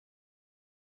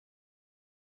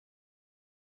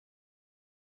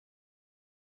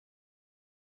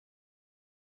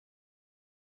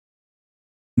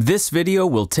This video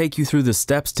will take you through the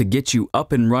steps to get you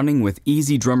up and running with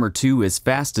EZdrummer 2 as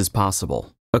fast as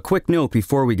possible. A quick note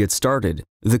before we get started,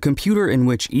 the computer in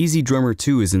which EZdrummer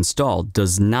 2 is installed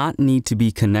does not need to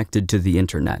be connected to the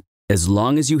internet. As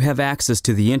long as you have access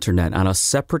to the internet on a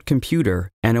separate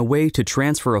computer and a way to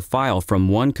transfer a file from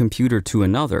one computer to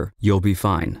another, you'll be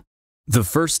fine. The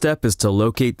first step is to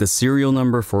locate the serial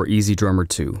number for EZdrummer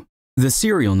 2. The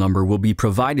serial number will be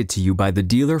provided to you by the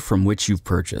dealer from which you've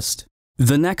purchased.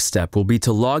 The next step will be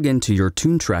to log into your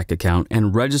OTOONTRACK account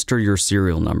and register your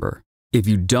serial number. If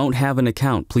you don't have an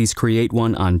account, please create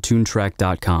one on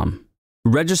authorize.com.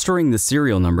 Registering the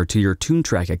serial number to your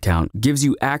OTOONTRACK account gives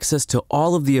you access to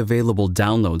all of the available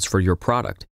downloads for your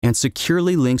product and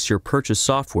securely links your purchased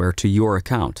software to your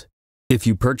account. If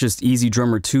you purchased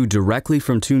EZdrummer 2 directly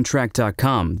from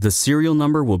authorize.com, the serial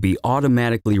number will be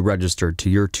automatically registered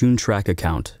to your OTOONTRACK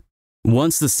account.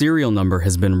 Once the serial number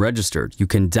has been registered, you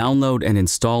can download and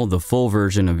install the full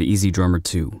version of EZdrummer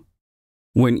 2.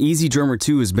 When EZdrummer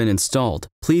 2 has been installed,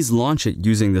 please launch it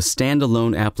using the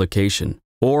standalone application,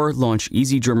 or launch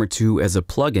EZdrummer 2 as a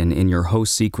plugin in your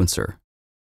host sequencer.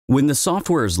 When the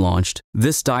software is launched,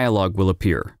 this dialog will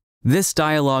appear. This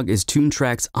dialog is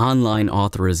OTOONTRACK's online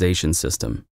authorization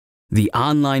system. The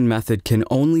online method can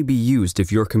only be used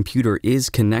if your computer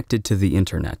is connected to the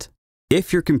internet.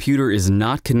 If your computer is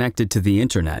not connected to the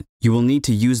internet, you will need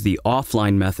to use the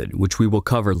offline method, which we will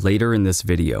cover later in this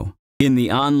video. In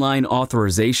the online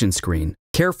authorization screen,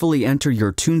 carefully enter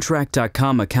your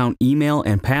authorize.com account email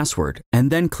and password,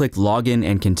 and then click Login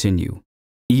and Continue.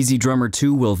 EZdrummer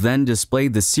 2 will then display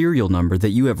the serial number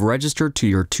that you have registered to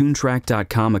your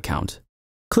authorize.com account.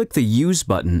 Click the Use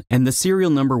button, and the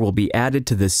serial number will be added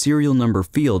to the serial number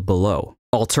field below.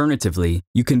 Alternatively,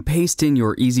 you can paste in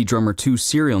your EZdrummer 2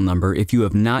 serial number if you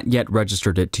have not yet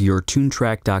registered it to your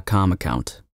authorize.com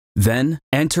account. Then,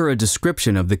 enter a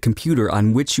description of the computer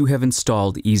on which you have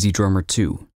installed EZdrummer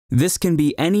 2. This can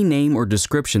be any name or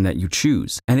description that you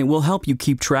choose, and it will help you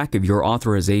keep track of your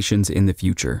authorizations in the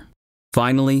future.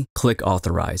 Finally, click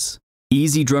Authorize.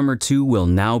 EZdrummer 2 will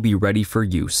now be ready for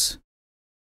use.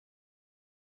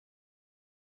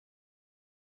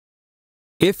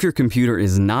 If your computer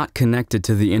is not connected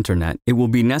to the internet, it will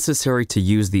be necessary to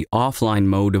use the offline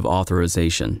mode of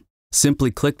authorization. Simply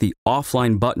click the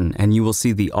Offline button and you will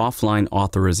see the offline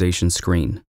authorization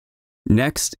screen.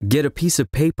 Next, get a piece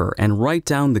of paper and write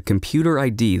down the computer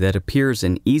ID that appears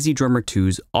in EZdrummer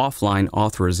 2's offline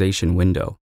authorization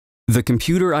window. The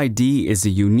computer ID is a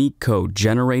unique code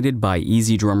generated by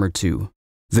EZdrummer 2.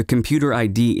 The computer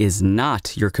ID is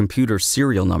not your computer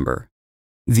serial number.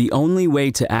 The only way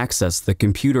to access the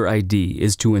computer ID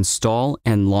is to install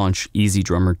and launch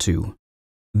EZdrummer 2.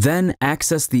 Then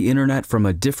access the internet from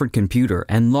a different computer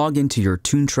and log into your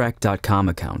authorize.com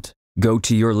account. Go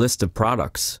to your list of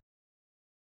products.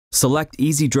 Select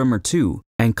EZdrummer 2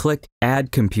 and click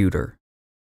Add Computer.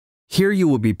 Here you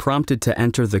will be prompted to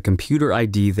enter the computer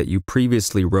ID that you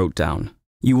previously wrote down.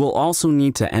 You will also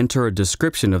need to enter a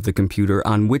description of the computer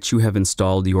on which you have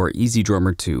installed your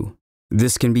EZdrummer 2.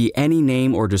 This can be any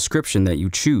name or description that you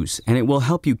choose, and it will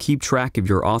help you keep track of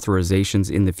your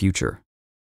authorizations in the future.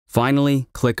 Finally,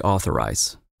 click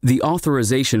Authorize. The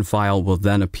authorization file will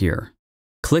then appear.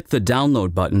 Click the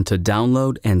Download button to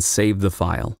download and save the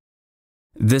file.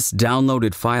 This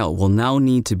downloaded file will now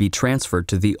need to be transferred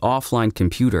to the offline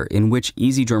computer in which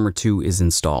EZdrummer 2 is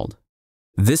installed.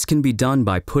 This can be done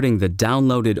by putting the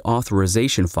downloaded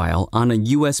authorization file on a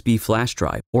USB flash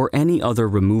drive or any other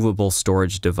removable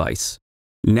storage device.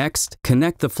 Next,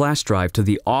 connect the flash drive to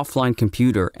the offline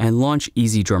computer and launch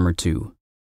EZdrummer 2.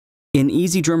 In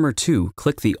EZdrummer 2,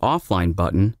 click the Offline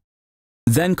button,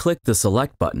 then click the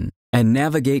Select button, and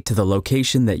navigate to the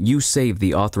location that you saved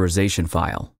the authorization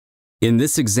file. In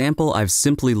this example, I've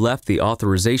simply left the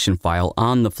authorization file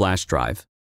on the flash drive.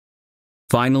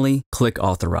 Finally, click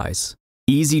Authorize.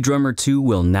 EZdrummer 2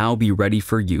 will now be ready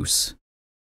for use.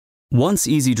 Once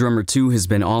EZdrummer 2 has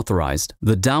been authorized,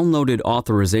 the downloaded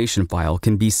authorization file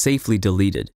can be safely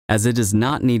deleted, as it is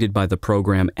not needed by the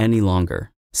program any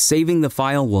longer. Saving the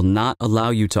file will not allow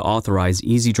you to authorize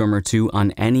EZdrummer 2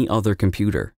 on any other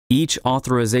computer. Each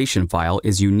authorization file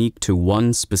is unique to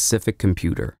one specific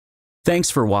computer. Thanks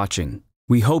for watching.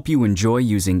 We hope you enjoy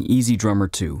using EZdrummer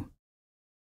 2.